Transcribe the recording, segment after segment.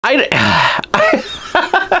I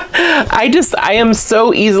am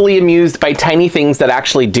so easily amused by tiny things that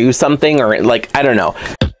actually do something, or like, I don't know.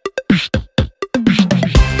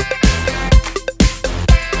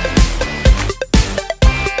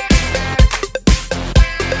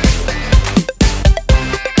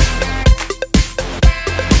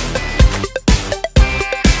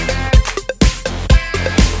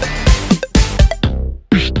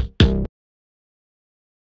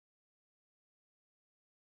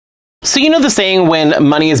 So you know the saying, when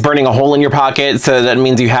money is burning a hole in your pocket, so that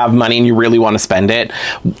means you have money and you really want to spend it.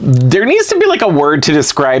 There needs to be like a word to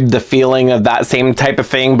describe the feeling of that same type of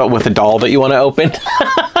thing, but with a doll that you want to open.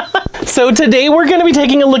 So today we're going to be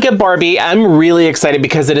taking a look at Barbie. I'm really excited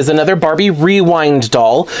because it is another Barbie Rewind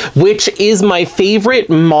doll, which is my favorite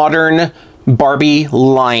modern Barbie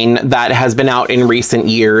line that has been out in recent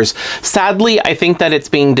years. Sadly, I think that it's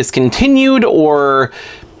being discontinued, or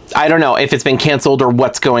I don't know if it's been canceled or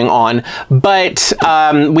what's going on, but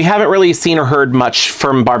we haven't really seen or heard much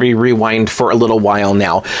from Barbie Rewind for a little while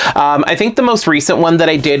now. I think the most recent one that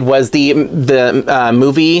I did was the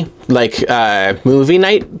movie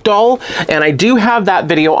night doll, and I do have that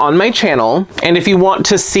video on my channel, and if you want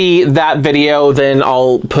to see that video, then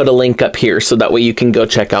I'll put a link up here so that way you can go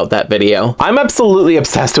check out that video. I'm absolutely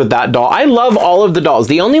obsessed with that doll. I love all of the dolls.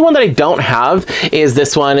 The only one that I don't have is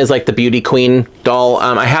this one, is like the beauty queen doll.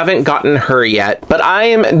 I haven't gotten her yet, but I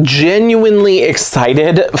am genuinely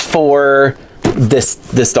excited for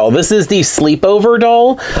this doll. This is the sleepover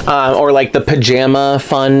doll, or like the pajama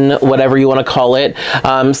fun, whatever you want to call it.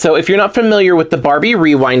 So if you're not familiar with the Barbie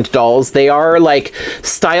Rewind dolls, they are like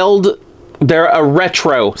styled, they're a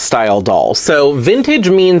retro style doll. So vintage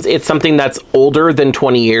means it's something that's older than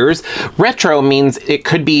 20 years. Retro means it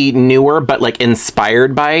could be newer, but like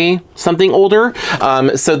inspired by something older.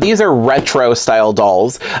 So these are retro style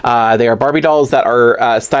dolls. They are Barbie dolls that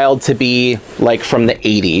are styled to be like from the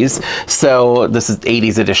 80s. So this is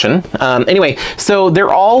 80s edition. Anyway, so they're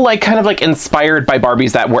all like kind of like inspired by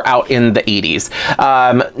Barbies that were out in the 80s.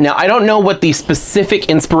 Now I don't know what the specific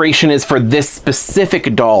inspiration is for this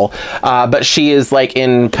specific doll, but she is like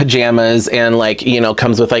in pajamas and like, you know,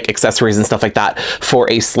 comes with like accessories and stuff like that for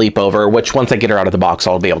a sleepover, which once I get her out of the box,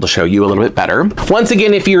 I'll be able to show you a little bit better. Once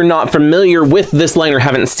again, if you're not familiar with this line or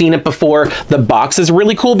haven't seen it before, the box is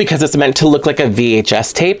really cool because it's meant to look like a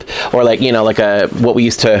VHS tape, or like, you know, like what we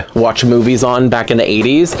used to watch movies on back in the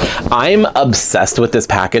 80s. I'm obsessed with this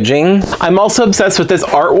packaging. I'm also obsessed with this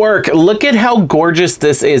artwork. Look at how gorgeous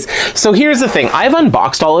this is. So here's the thing. I've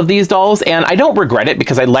unboxed all of these dolls and I don't regret it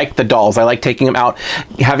because I like the dolls. I like taking them out,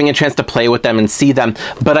 having a chance to play with them and see them,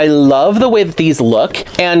 but I love the way that these look.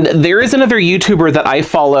 And there is another YouTuber that I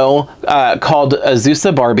follow called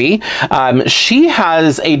Azusa Barbie. She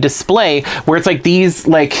has a display where it's like these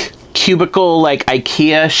like cubicle like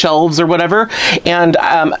IKEA shelves or whatever, and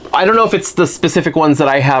I don't know if it's the specific ones that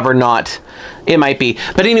I have or not. It might be,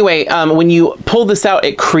 but anyway, when you pull this out,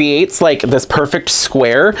 it creates like this perfect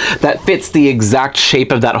square that fits the exact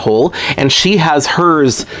shape of that hole, and she has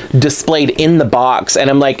hers displayed in the box,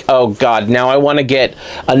 and I'm like, oh god, now I want to get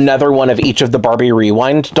another one of each of the Barbie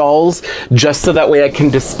Rewind dolls, just so that way I can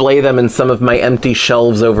display them in some of my empty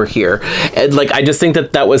shelves over here. And like, I just think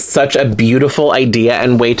that that was such a beautiful idea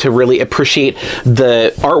and way to really appreciate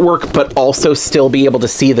the artwork, but also still be able to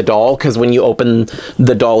see the doll, because when you open,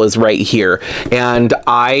 the doll is right here. And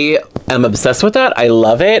I am obsessed with that. I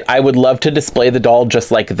love it. I would love to display the doll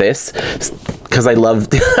just like this, because I love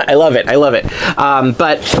I love it.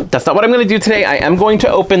 But that's not what I'm going to do today. I am going to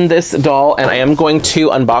open this doll and I am going to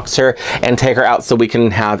unbox her and take her out so we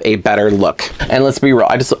can have a better look. And let's be real,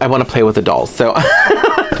 I want to play with the dolls. So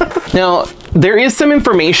now, there is some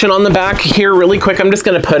information on the back here really quick. I'm just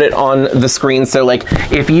going to put it on the screen. So like,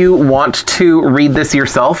 if you want to read this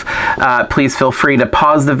yourself, please feel free to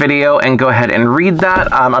pause the video and go ahead and read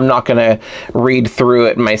that. I'm not going to read through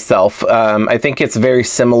it myself. I think it's very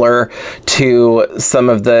similar to some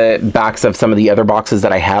of the backs of some of the other boxes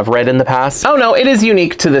that I have read in the past. Oh no, it is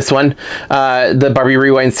unique to this one. The Barbie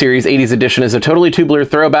Rewind series 80s edition is a totally tubular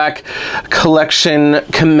throwback collection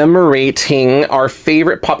commemorating our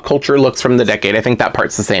favorite pop culture looks from the decade. I think that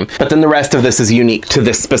part's the same, but then the rest of this is unique to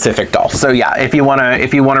this specific doll. So yeah, if you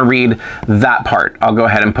wanna read that part, I'll go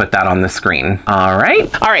ahead and put that on the screen. All right.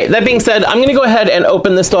 That being said, I'm gonna go ahead and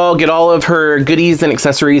open this doll, get all of her goodies and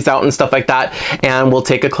accessories out and stuff like that, and we'll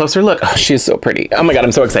take a closer look. Oh, she's so pretty. Oh my god,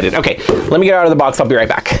 I'm so excited. Okay, let me get her out of the box. I'll be right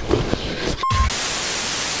back.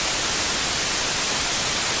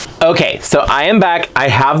 Okay, so I am back. I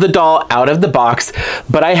have the doll out of the box,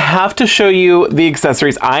 but I have to show you the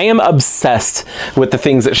accessories. I am obsessed with the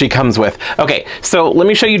things that she comes with. Okay, so let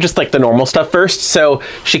me show you just like the normal stuff first. So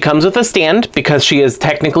she comes with a stand because she is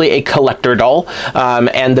technically a collector doll,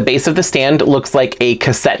 and the base of the stand looks like a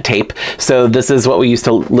cassette tape. So this is what we used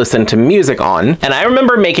to listen to music on. And I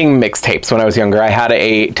remember making mixtapes when I was younger. I had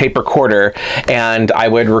a tape recorder and I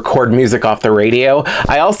would record music off the radio.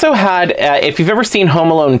 I also had, if you've ever seen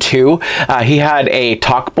Home Alone 2, he had a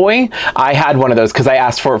talk boy. I had one of those because I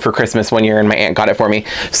asked for it for Christmas one year and my aunt got it for me.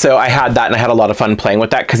 So I had that and I had a lot of fun playing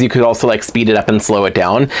with that because you could also like speed it up and slow it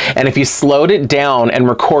down. And if you slowed it down and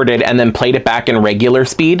recorded and then played it back in regular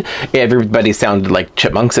speed, everybody sounded like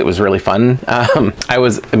chipmunks. It was really fun. I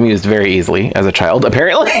was amused very easily as a child,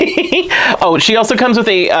 apparently. Oh, she also comes with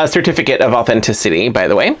a certificate of authenticity, by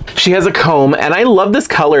the way. She has a comb and I love this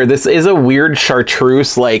color. This is a weird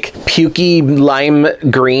chartreuse, like pukey lime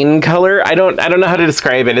green color. I don't know how to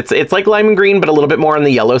describe it. It's like lime green, but a little bit more on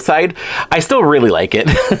the yellow side. I still really like it.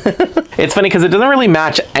 It's funny because it doesn't really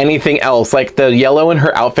match anything else. Like the yellow in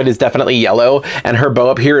her outfit is definitely yellow and her bow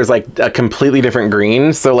up here is like a completely different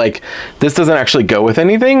green. So like this doesn't actually go with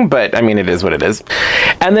anything, but I mean, it is what it is.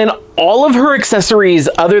 And then all of her accessories,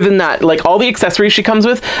 other than that, like all the accessories she comes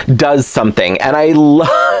with does something. And I love,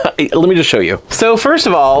 let me just show you. So first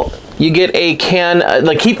of all, you get a can,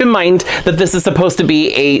 like keep in mind that this is supposed to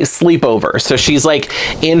be a sleepover. So she's like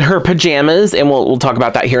in her pajamas and we'll talk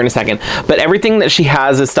about that here in a second. But everything that she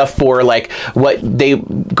has is stuff for like what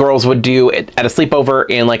girls would do at a sleepover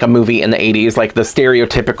in like a movie in the 80s, like the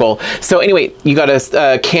stereotypical. So anyway, you got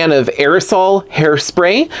a can of aerosol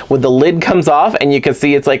hairspray with the lid comes off and you can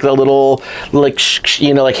see it's like the little like,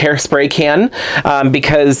 you know, like hairspray can,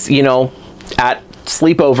 because, you know, at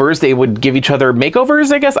sleepovers they would give each other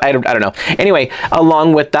makeovers, I guess. I don't know. Anyway,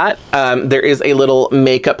 along with that, there is a little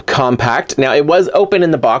makeup compact. Now it was open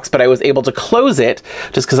in the box, but I was able to close it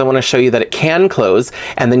just because I want to show you that it can close,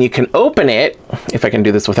 and then you can open it, if I can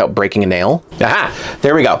do this without breaking a nail. Aha,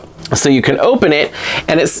 there we go. So you can open it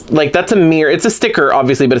and it's like, that's a mirror. It's a sticker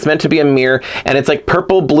obviously, but it's meant to be a mirror, and it's like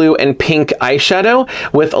purple, blue, and pink eyeshadow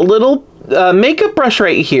with a little makeup brush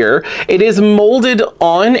right here. It is molded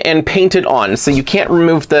on and painted on, so you can't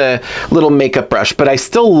remove the little makeup brush, but I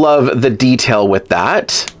still love the detail with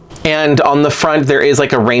that. And on the front, there is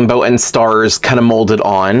like a rainbow and stars kind of molded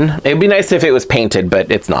on. It'd be nice if it was painted,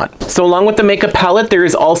 but it's not. So along with the makeup palette, there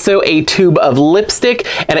is also a tube of lipstick,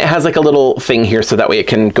 and it has like a little thing here so that way it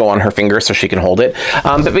can go on her finger so she can hold it.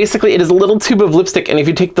 But basically it is a little tube of lipstick, and if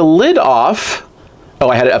you take the lid off, oh,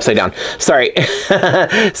 I had it upside down. Sorry.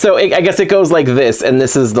 So I guess it goes like this, and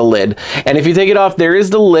this is the lid. And if you take it off, there is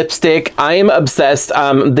the lipstick. I am obsessed.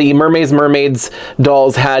 The Mermaids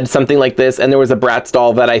dolls had something like this, and there was a Bratz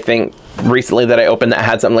doll that I think recently that I opened that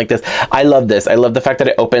had something like this. I love this. I love the fact that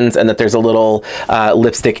it opens and that there's a little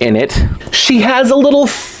lipstick in it. She has a little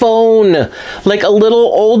phone, like a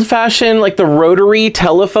little old-fashioned, like the rotary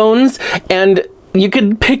telephones, and you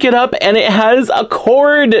could pick it up and it has a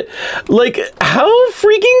cord. Like, how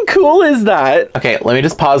freaking cool is that? Okay, let me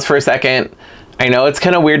just pause for a second. I know it's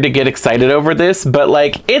kind of weird to get excited over this, but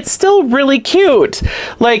like, it's still really cute.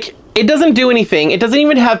 Like, it doesn't do anything. It doesn't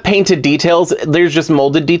even have painted details. There's just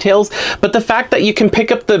molded details. But the fact that you can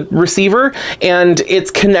pick up the receiver and it's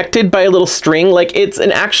connected by a little string, like it's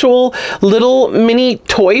an actual little mini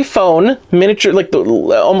toy phone, miniature, like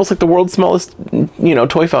almost like the world's smallest, you know,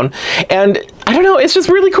 toy phone. And I don't know, it's just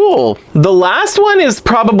really cool. The last one is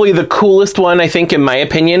probably the coolest one, I think, in my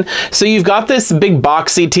opinion. So you've got this big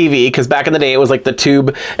boxy TV, because back in the day it was like the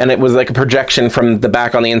tube and it was like a projection from the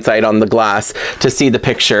back on the inside on the glass to see the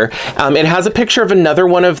picture. It has a picture of another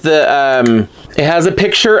one of the,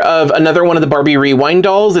 Barbie Rewind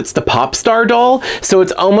dolls. It's the pop star doll. So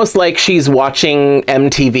it's almost like she's watching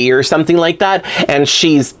MTV or something like that, and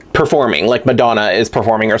she's performing, like Madonna is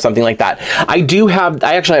performing or something like that. I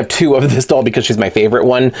actually have two of this doll because she's my favorite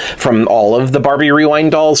one from all of the Barbie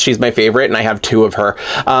Rewind dolls. She's my favorite, and I have two of her.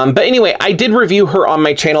 But anyway, I did review her on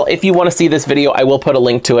my channel. If you want to see this video, I will put a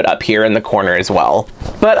link to it up here in the corner as well.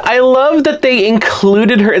 But I love that they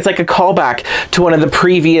included her. It's like a callback to one of the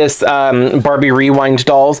previous Barbie Rewind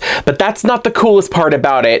dolls, but that's not the coolest part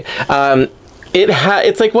about it.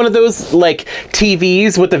 It's like one of those like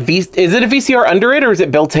TVs with is it a VCR under it or is it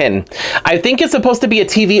built in? I think it's supposed to be a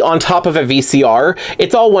TV on top of a VCR.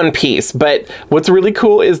 It's all one piece, but what's really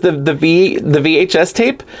cool is the VHS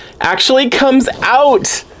tape actually comes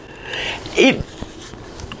out.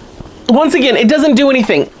 once again, it doesn't do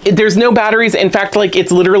anything. There's no batteries. In fact, like,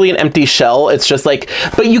 it's literally an empty shell. It's just like,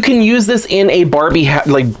 but you can use this in a Barbie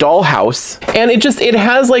like dollhouse, and it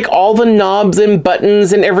has like all the knobs and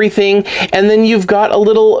buttons and everything. And then you've got a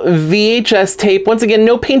little VHS tape. Once again,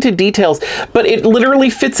 no painted details, but it literally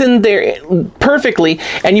fits in there perfectly.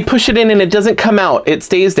 And you push it in and it doesn't come out. It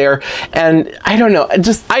stays there. And I don't know,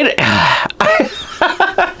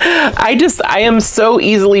 I am so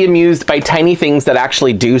easily amused by tiny things that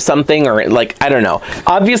actually do something, or like, I don't know.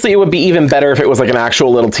 Obviously, it would be even better if it was like an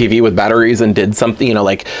actual little TV with batteries and did something, you know,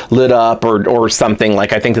 like lit up or something.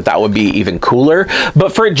 Like, I think that would be even cooler.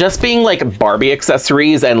 But for it just being like Barbie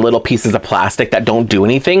accessories and little pieces of plastic that don't do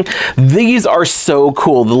anything, these are so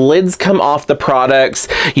cool. The lids come off the products,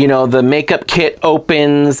 you know, the makeup kit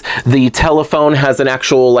opens, the telephone has an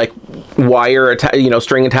actual like wire, you know,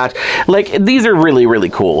 string attached. Like, these are really, really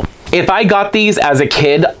cool. If I got these as a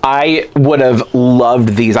kid, I would have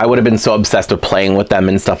loved these. I would have been so obsessed with playing with them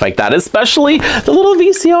and stuff like that, especially the little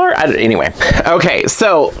VCR. Anyway, okay,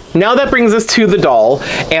 so now that brings us to the doll,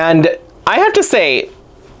 and I have to say,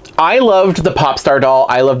 I loved the pop star doll.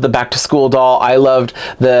 I loved the back to school doll. I loved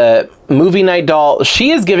the movie night doll.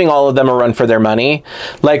 She is giving all of them a run for their money,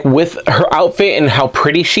 like with her outfit and how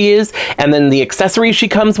pretty she is, and then the accessories she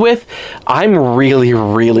comes with. I'm really,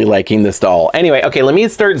 really liking this doll. Anyway, okay, let me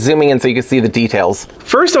start zooming in so you can see the details.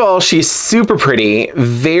 First of all, she's super pretty,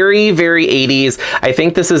 very, very 80s. I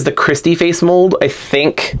think this is the Christie face mold. I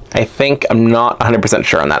think, I'm not 100%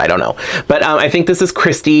 sure on that. I don't know. But I think this is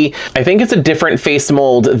Christie. I think it's a different face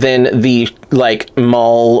mold than the like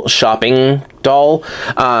mall shopping doll.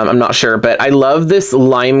 I'm not sure, but I love this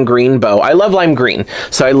lime green bow. I love lime green,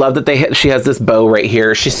 so I love that she has this bow right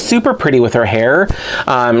here. She's super pretty with her hair.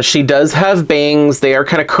 She does have bangs. They are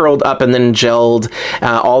kind of curled up and then gelled.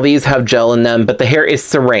 All these have gel in them, but the hair is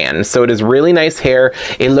saran, so it is really nice hair.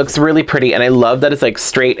 It looks really pretty, and I love that it's like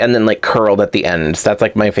straight and then like curled at the end. So that's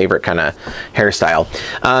like my favorite kind of hairstyle.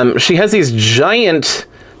 She has these giant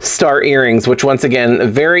star earrings, which once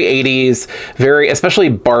again, very 80s, very, especially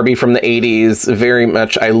Barbie from the 80s, very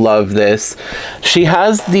much. I love this. She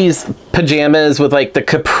has these pajamas with like the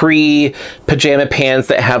capri pajama pants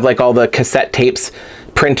that have like all the cassette tapes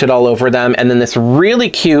printed all over them, and then this really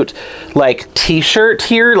cute like t-shirt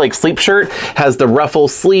here, like sleep shirt, has the ruffle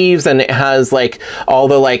sleeves, and it has like all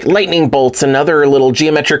the like lightning bolts and other little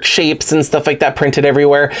geometric shapes and stuff like that printed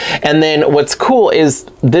everywhere. And then what's cool is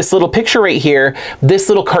this little picture right here. This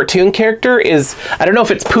little cartoon character is, I don't know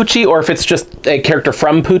if it's Poochie or if it's just a character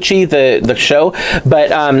from Poochie, the show,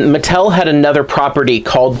 but Mattel had another property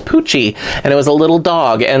called Poochie, and it was a little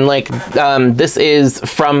dog, and like this is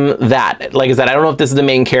from that. Like I said, I don't know if this is the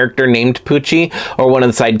main character named Poochie or one of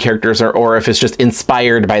the side characters, or if it's just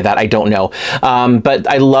inspired by that. I don't know. But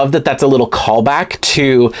I love that that's a little callback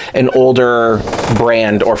to an older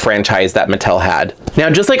brand or franchise that Mattel had. Now,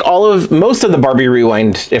 just like most of the Barbie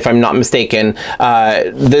Rewind, if I'm not mistaken,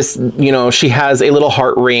 this, you know, she has a little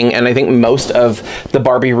heart ring, and I think most of the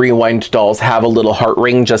Barbie Rewind dolls have a little heart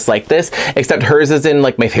ring just like this, except hers is in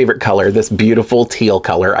like my favorite color, this beautiful teal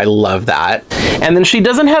color. I love that. And then she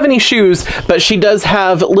doesn't have any shoes, but she does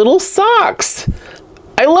have little socks.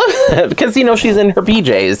 I love that because, you know, she's in her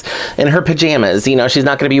PJs, in her pajamas. You know, she's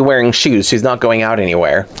not going to be wearing shoes. She's not going out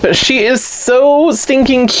anywhere. But she is so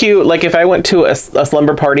stinking cute. Like, if I went to a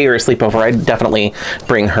slumber party or a sleepover, I'd definitely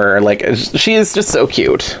bring her. Like, she is just so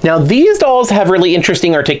cute. Now, these dolls have really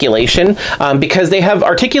interesting articulation because they have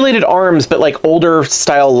articulated arms, but like older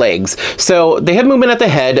style legs. So they have movement at the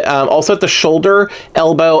head, also at the shoulder,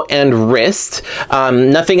 elbow, and wrist.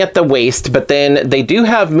 Nothing at the waist, but then they do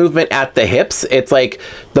have movement at the hips. It's like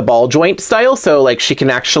the ball joint style, so like she can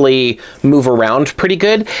actually move around pretty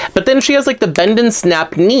good. But then she has like the bend and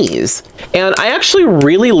snap knees, and I actually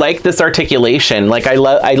really like this articulation. Like I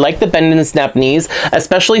like the bend and snap knees,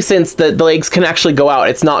 especially since the legs can actually go out.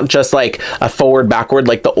 It's not just like a forward backward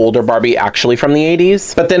like the older Barbie actually from the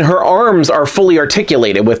 80s, but then her arms are fully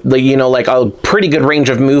articulated with the, you know, like a pretty good range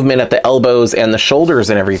of movement at the elbows and the shoulders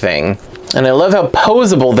and everything. And I love how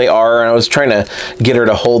poseable they are. And I was trying to get her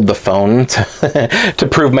to hold the phone to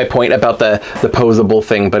prove my point about the poseable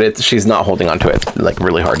thing, but she's not holding onto it. Like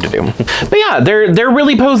really hard to do. But yeah, they're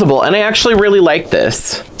really poseable, and I actually really like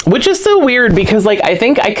this. Which is so weird because, like, I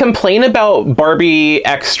think I complain about Barbie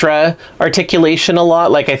Extra articulation a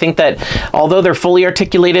lot. Like, I think that although they're fully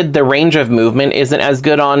articulated, the range of movement isn't as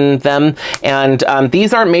good on them. And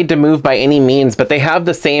these aren't made to move by any means, but they have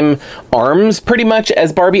the same arms pretty much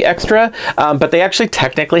as Barbie Extra. But they actually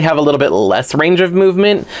technically have a little bit less range of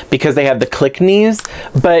movement because they have the click knees.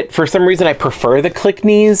 But for some reason, I prefer the click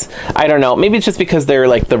knees. I don't know. Maybe it's just because they're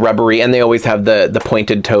like the rubbery and they always have the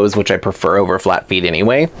pointed toes, which I prefer over flat feet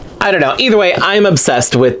anyway. I don't know. Either way, I'm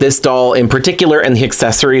obsessed with this doll in particular and the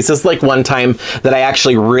accessories. This is like one time that I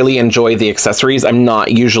actually really enjoy the accessories. I'm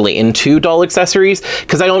not usually into doll accessories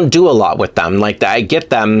because I don't do a lot with them. Like, I get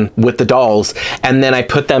them with the dolls and then I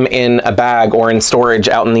put them in a bag or in storage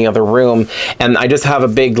out in the other room. And I just have a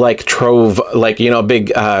big like trove, like, you know,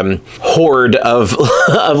 big hoard of,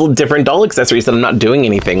 of different doll accessories that I'm not doing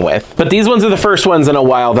anything with. But these ones are the first ones in a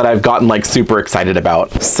while that I've gotten like super excited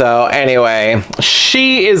about. So anyway,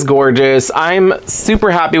 she is gorgeous. I'm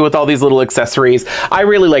super happy with all these little accessories. I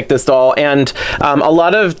really like this doll, and a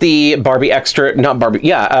lot of the Barbie Extra, not Barbie,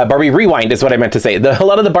 yeah, Barbie Rewind is what I meant to say. A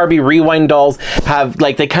lot of the Barbie Rewind dolls have,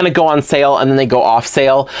 like, they kind of go on sale and then they go off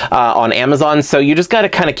sale on Amazon, so you just got to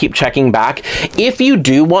kind of keep checking back. If you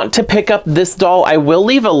do want to pick up this doll, I will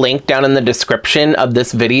leave a link down in the description of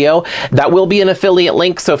this video. That will be an affiliate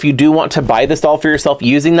link, so if you do want to buy this doll for yourself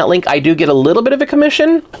using that link, I do get a little bit of a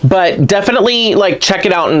commission, but definitely, like, check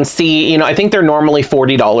it out and see. You know, I think they're normally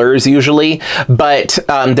 $40 usually, but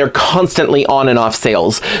they're constantly on and off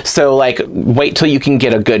sales. So, like, wait till you can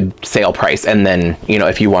get a good sale price, and then, you know,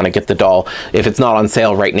 if you want to get the doll, if it's not on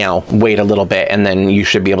sale right now, wait a little bit, and then you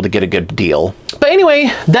should be able to get a good deal. But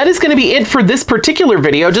anyway, that is going to be it for this particular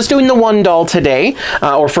video. Just doing the one doll today,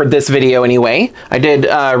 or for this video anyway. I did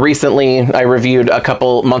recently, I reviewed a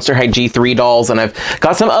couple Monster High G3 dolls, and I've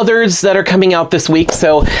got some others that are coming out this week.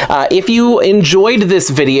 So if you enjoyed this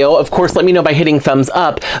video, of course, let me know by hitting thumbs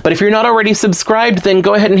up. But if you're not already subscribed, then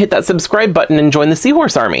go ahead and hit that subscribe button and join the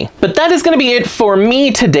Seahorse Army. But that is going to be it for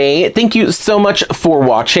me today. Thank you so much for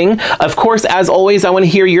watching. Of course, as always, I want to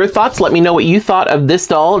hear your thoughts. Let me know what you thought of this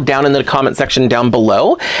doll down in the comment section down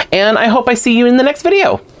below. And I hope I see you in the next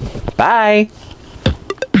video. Bye.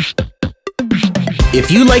 If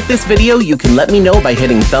you like this video, you can let me know by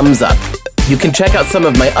hitting thumbs up. You can check out some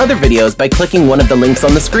of my other videos by clicking one of the links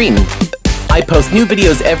on the screen. I post new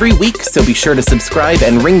videos every week, so be sure to subscribe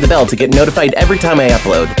and ring the bell to get notified every time I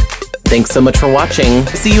upload. Thanks so much for watching.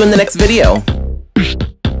 See you in the next video.